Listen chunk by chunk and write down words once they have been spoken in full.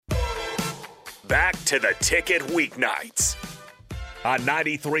back to The Ticket weeknights on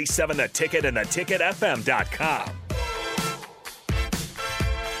 93.7 The Ticket and theticketfm.com.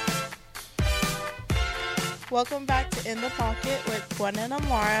 Welcome back to In the Pocket with Gwen and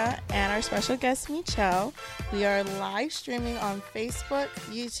Amara and our special guest, Michelle. We are live streaming on Facebook,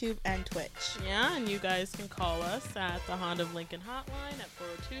 YouTube, and Twitch. Yeah, and you guys can call us at the Honda of Lincoln hotline at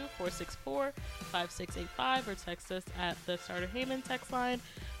 402-464-5685 or text us at the Starter Heyman text line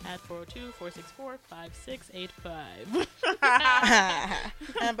at 402-464-5685.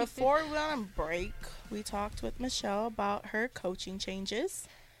 And before we went on break, we talked with Michelle about her coaching changes.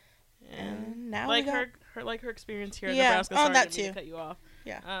 And now like we got... her experience here at Yeah. Nebraska. Oh, Sorry, that I didn't mean too. to cut you off.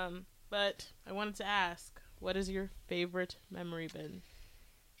 Yeah. But I wanted to ask, what is your favorite memory been?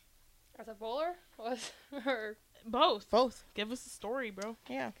 As a bowler? Or Both. Both. Give us a story, bro.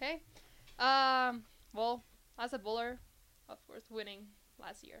 Yeah. okay. Well, as a bowler, of course, winning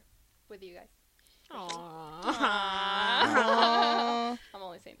last year with you guys. Aww. Aww. I'm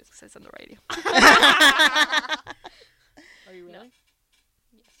only saying this because it's on the radio. Are you really?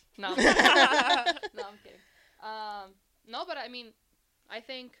 Yes. No. No, I'm kidding. No, but I mean, I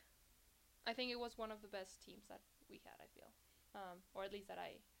think it was one of the best teams that we had. I feel, or at least that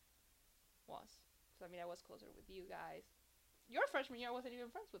I was. So I mean, I was closer with you guys. Your freshman year, I wasn't even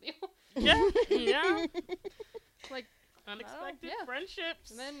friends with you. Yeah. Like Unexpected yeah.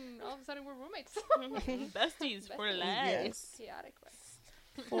 friendships. And then all of a sudden we're roommates. Besties for Besties. life. Yes. Chaotic,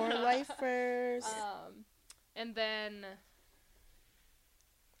 right? For lifers. And then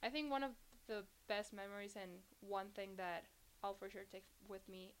I think one of the best memories and one thing that I'll for sure take with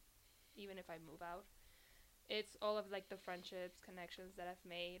me even if I move out, it's all of like the friendships, connections that I've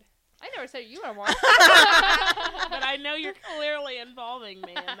made. I never said you were more. But I know you're clearly involving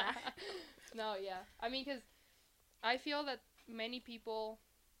me in that. No, yeah. I mean, because I feel that many people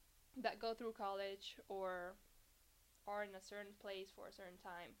that go through college or are in a certain place for a certain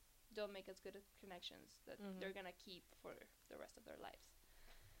time don't make as good of connections that they're going to keep for the rest of their lives.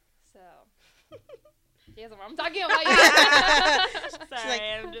 So, yes, I'm talking about you. Sorry, like,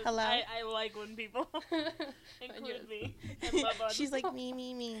 I'm just, hello? I like when people include me. And love on. She's like, me.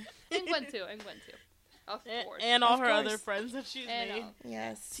 And Gwen too. Of course. And all Of her course. other friends that she's And, made.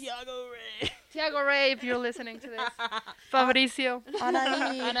 Yes. Tiago Ray. Tiago Ray, if you're listening to this. Fabricio.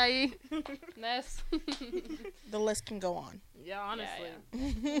 Anaí. Anaí. Ness. The list can go on. Yeah, honestly.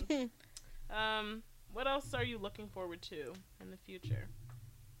 Yeah. What else are you looking forward to in the future?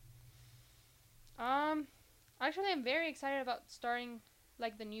 Actually, I'm very excited about starting,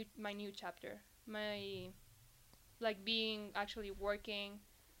 like, my new chapter. Being actually working,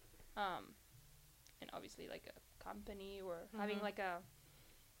 and obviously, like, a company or having, like, a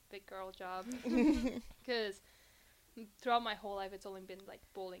big girl job. Because throughout my whole life, it's only been, like,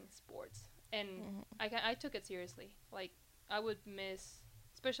 bowling sports. And I took it seriously. Like, I would miss,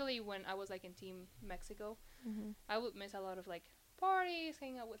 especially when I was, like, in Team Mexico, I would miss a lot of, like, parties,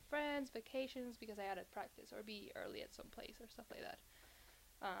 hanging out with friends, vacations, because I had to practice or be early at some place or stuff like that.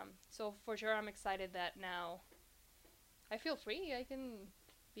 So for sure, I'm excited that now I feel free. I can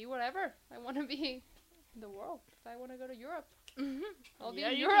be whatever I want to be in the world. If I want to go to Europe, I'll be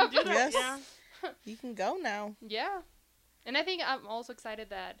in you Europe. can do that. Yes. Yeah. You can go now. Yeah. And I think I'm also excited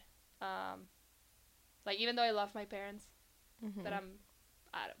that, like, even though I love my parents, that I'm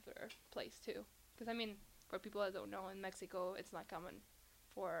out of their place too. Because, I mean, for people that don't know, in Mexico, it's not common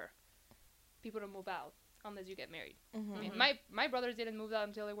for people to move out unless you get married. I mean, my brothers didn't move out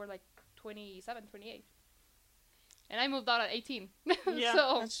until they were, like, 27, 28. And I moved out at 18. Yeah.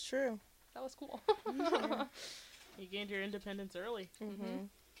 So That's true. that was cool. You gained your independence early.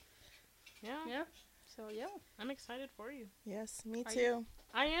 Yeah. Yeah. So, yeah. I'm excited for you. Yes, me Are too.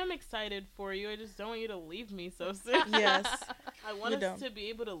 I am excited for you. I just don't want you to leave me so soon. Yes. I want You us don't. to be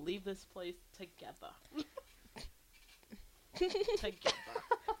able to leave this place together.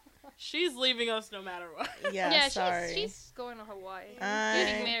 She's leaving us no matter what. Yeah, Yeah, sorry. she's going to Hawaii. I-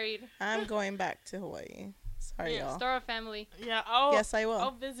 Getting married. I'm going back to Hawaii. Sorry, Yeah, y'all. Start a family. Yeah, Yes, I will.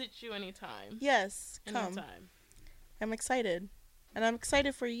 I'll visit you anytime. Yes, come. Anytime. I'm excited. And I'm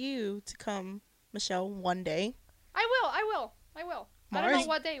excited for you to come, Michelle, one day. I will. I don't Mars- know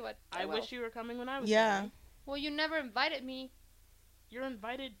what day, but I will. wish you were coming when I was Yeah. coming. Well, you never invited me. You're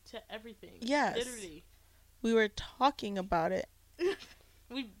invited to everything. Yes. Literally. We were talking about it.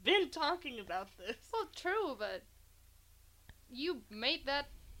 We've been talking about this. Well, true, but you made that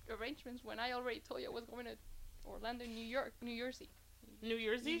arrangements when I already told you I was going to Orlando, New Jersey. New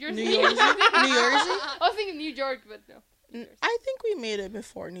Year's Eve? New Jersey? New Jersey? I was thinking New York, but no. New Jersey. I think we made it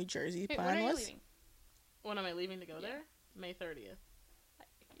before New Jersey. Hey, Plan when are you was. leaving? When am I leaving to go Yeah. there? May 30th.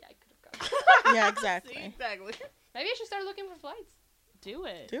 Yeah, I could have gone. Yeah, See, exactly. exactly. Maybe I should start looking for flights. Do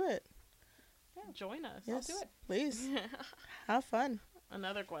it. Do it. Join us. Yes, do it. please. Have fun.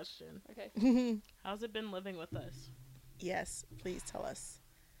 Another question. Okay. How's it been living with us? Yes, please tell us.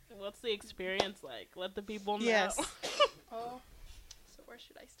 What's the experience like? Let the people know. Yes. Oh, so where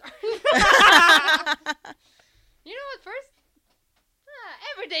should I start? You know what? First,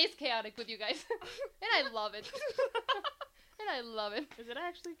 every day is chaotic with you guys, and I love it. And I love it. Is it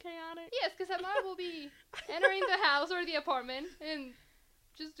actually chaotic? Yes, because Amara will be entering the house or the apartment and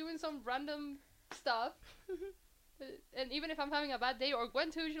just doing some random stuff. And even if I'm having a bad day, or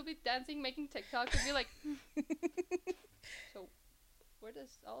Gwen too, she'll be dancing, making TikToks, and be like, so where does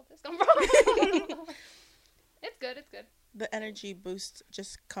all of this come from? It's good, it's good. The energy boost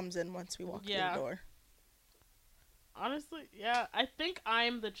just comes in once we walk through Yeah. the door. Honestly, yeah. I think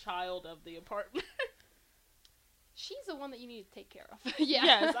I'm the child of the apartment. She's the one that you need to take care of. Yeah.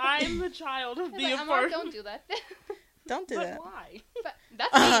 Yes, I'm the child of It's the like, Amara, apartment. don't do that. Don't do But that. why? But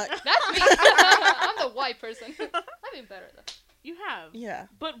that's me. That's me. I'm the white person. I've been better though. You have. Yeah.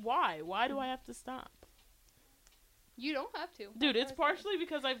 But why? Why do I have to stop? You don't have to. Dude, it's Of course not. partially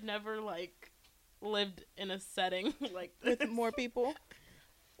because I've never, like, lived in a setting like this. With more people.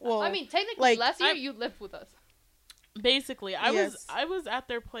 Well, I mean, technically, like, last year I'm- you lived with us. Basically, Yes. I was at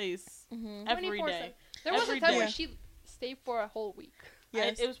their place mhm. every 24/7. day. There was Every a time day. where she stayed for a whole week.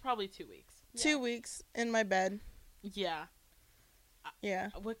 Yes. It was probably 2 weeks. 2 weeks in my bed. Yeah.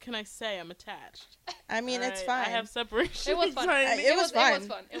 Yeah. What can I say? I'm attached. I mean, it's I fine. have separation It was fun. anxiety. It was fine. It was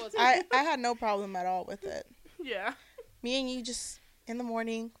fun. It was fun. I had no problem at all with it. Yeah. Me and you just in the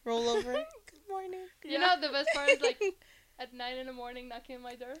morning roll over. Good morning. You know, the best part is like at 9 in the morning knocking on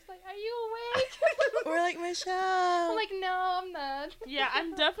my door. It's like, are you awake? We're like, Michelle. I'm like, no, I'm not. Yeah,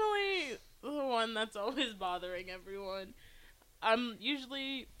 I'm definitely the one that's always bothering everyone. I'm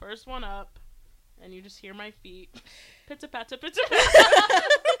usually first one up, and you just hear my feet. Pitta patta, pitta patta.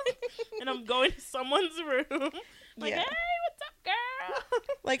 And I'm going to someone's room. Like, Yeah. hey, what's up,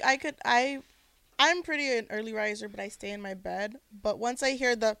 girl? Like I'm pretty an early riser, but I stay in my bed. But once I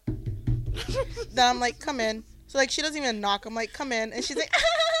hear then I'm like, come in. So like she doesn't even knock. I'm like, come in, and she's like,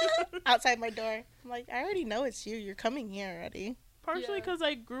 outside my door. I'm like, I already know it's you. You're coming here already, Partially Yeah. because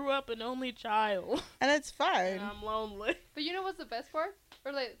I grew up an only child. and it's fine. And I'm lonely. But you know what's the best part?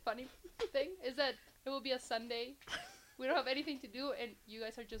 Or like funny thing? Is that it will be a Sunday. We don't have anything to do, and you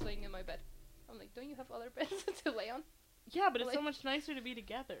guys are just laying in my bed. I'm like, don't you have other beds to lay on? Yeah, but it's Like- so much nicer to be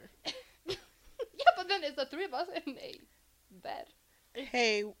together. Yeah, but then it's the three of us in a bed.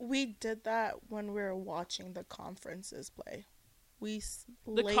 Hey, we did that when we were watching the conferences play.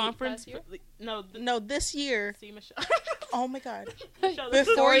 The conference. Last year? No, No, this year. see, Michelle. Oh my god. Michelle, this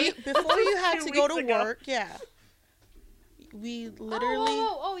is Before three- you had Two to go to weeks ago. work, yeah. We literally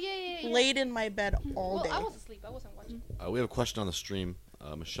Oh, yeah. laid in my bed all Well, day. I was asleep. I wasn't watching. We have a question on the stream.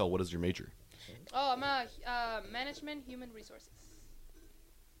 Michelle, what is your major? Oh, I'm a management human resources.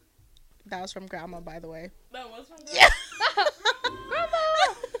 That was from Grandma, by the way. That was from Yeah.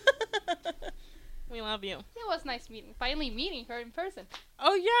 We love you. It was nice finally meeting her in person.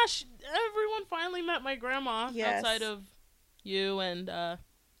 Oh yeah, everyone finally met my grandma Yes. outside of you and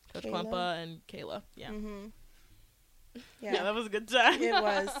Coach Kayla. Kwampa and Kayla. Yeah. Mhm. Yeah, Yeah. that was a good time. It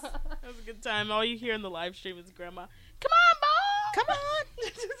was. That was a good time. All you hear in the live stream is grandma. Come on, Bo! Come on.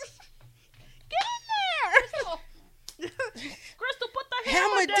 Get in there! Crystal, put the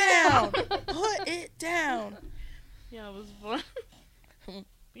Hammer down! down. Put it down. Yeah, it was fun.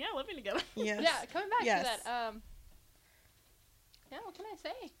 Yeah, living together. Yes. Yeah, coming back Yes. to that. Yeah, what can I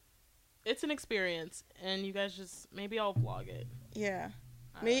say? It's an experience, and you guys just maybe I'll vlog it. Yeah.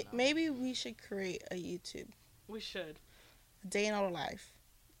 I don't know. Maybe we should create a YouTube. We should. A day in our life.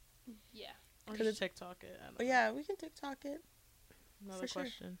 Yeah. Or 'Cause just TikTok it. I don't But know. yeah, we can TikTok it. Another for sure.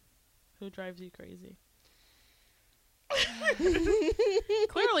 question. Who drives you crazy?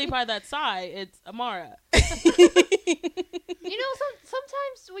 Clearly, by that sigh, it's Amara. You know,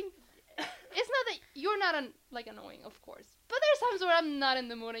 sometimes when it's not that you're not annoying, of course, but there's times where I'm not in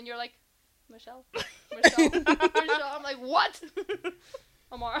the mood, and you're like, Michelle. I'm like, what?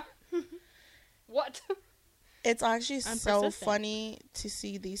 Amara. What? It's actually I'm so persistent. funny to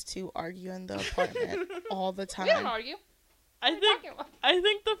see these two argue in the apartment all the time. We don't argue. I What are you think talking about? I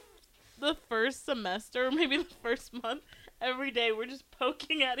think the first semester, maybe the first month, every day we're just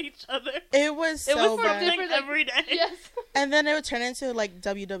poking at each other. It was It so was bad. something Different, like- every day. Yes. And then it would turn into like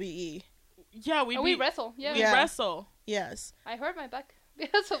WWE. Yeah, we And we wrestle. Yeah. we Yeah. wrestle. Yes. I hurt my back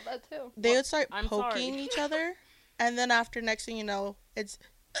because of that too. They would start I'm poking sorry. each other. And then after, next thing you know, it's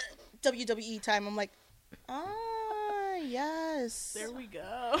WWE time. I'm like, Yes. There we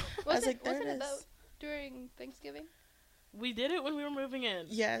go. was like, there wasn't it it though is. during Thanksgiving? We did it when we were moving in.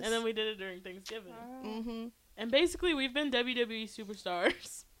 Yes. And then we did it during Thanksgiving. Mm-hmm. And basically, we've been WWE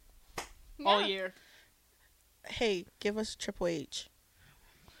superstars all year. Hey, give us Triple H.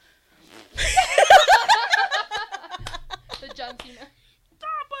 The John Cena.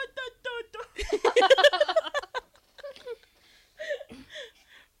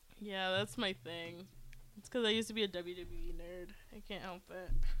 Yeah, that's my thing. It's because I used to be a WWE nerd. I can't help it.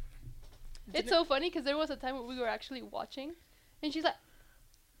 It's so funny because there was a time when we were actually watching, and she's like,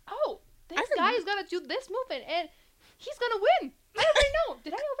 "Oh, this I guy is gonna do this movement, and he's gonna win." I already know.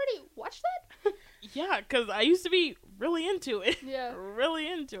 Did I already watch that? Yeah, because I used to be really into it. Yeah. Really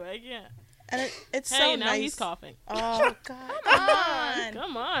into it. I can't. And it's Hey, so now nice. he's coughing. Oh, God. Come on.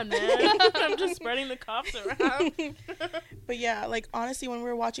 Come on, man. I'm just spreading the coughs around. But yeah, like, honestly, when we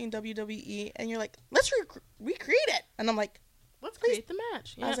were watching WWE, and you're like, let's recreate it. And I'm like, Let's Please. create the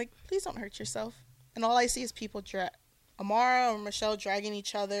match. I was like, please don't hurt yourself. And all I see is people Amara or Michelle dragging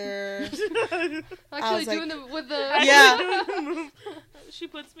each other. Actually was like- doing the with the Yeah. She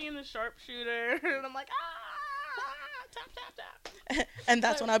puts me in the sharpshooter, and I'm like, tap, tap, tap. And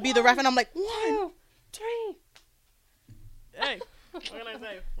that's when I'd be the ref, and I'm like, 1, 3. Hey, what can I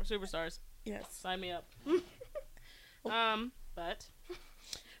say? We're superstars. Yes. Sign me up. But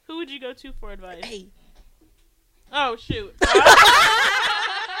who would you go to for advice? Hey. Oh, shoot. Come on.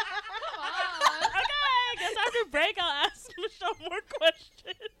 Okay, I guess after break I'll ask Michelle more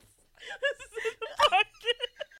questions. This is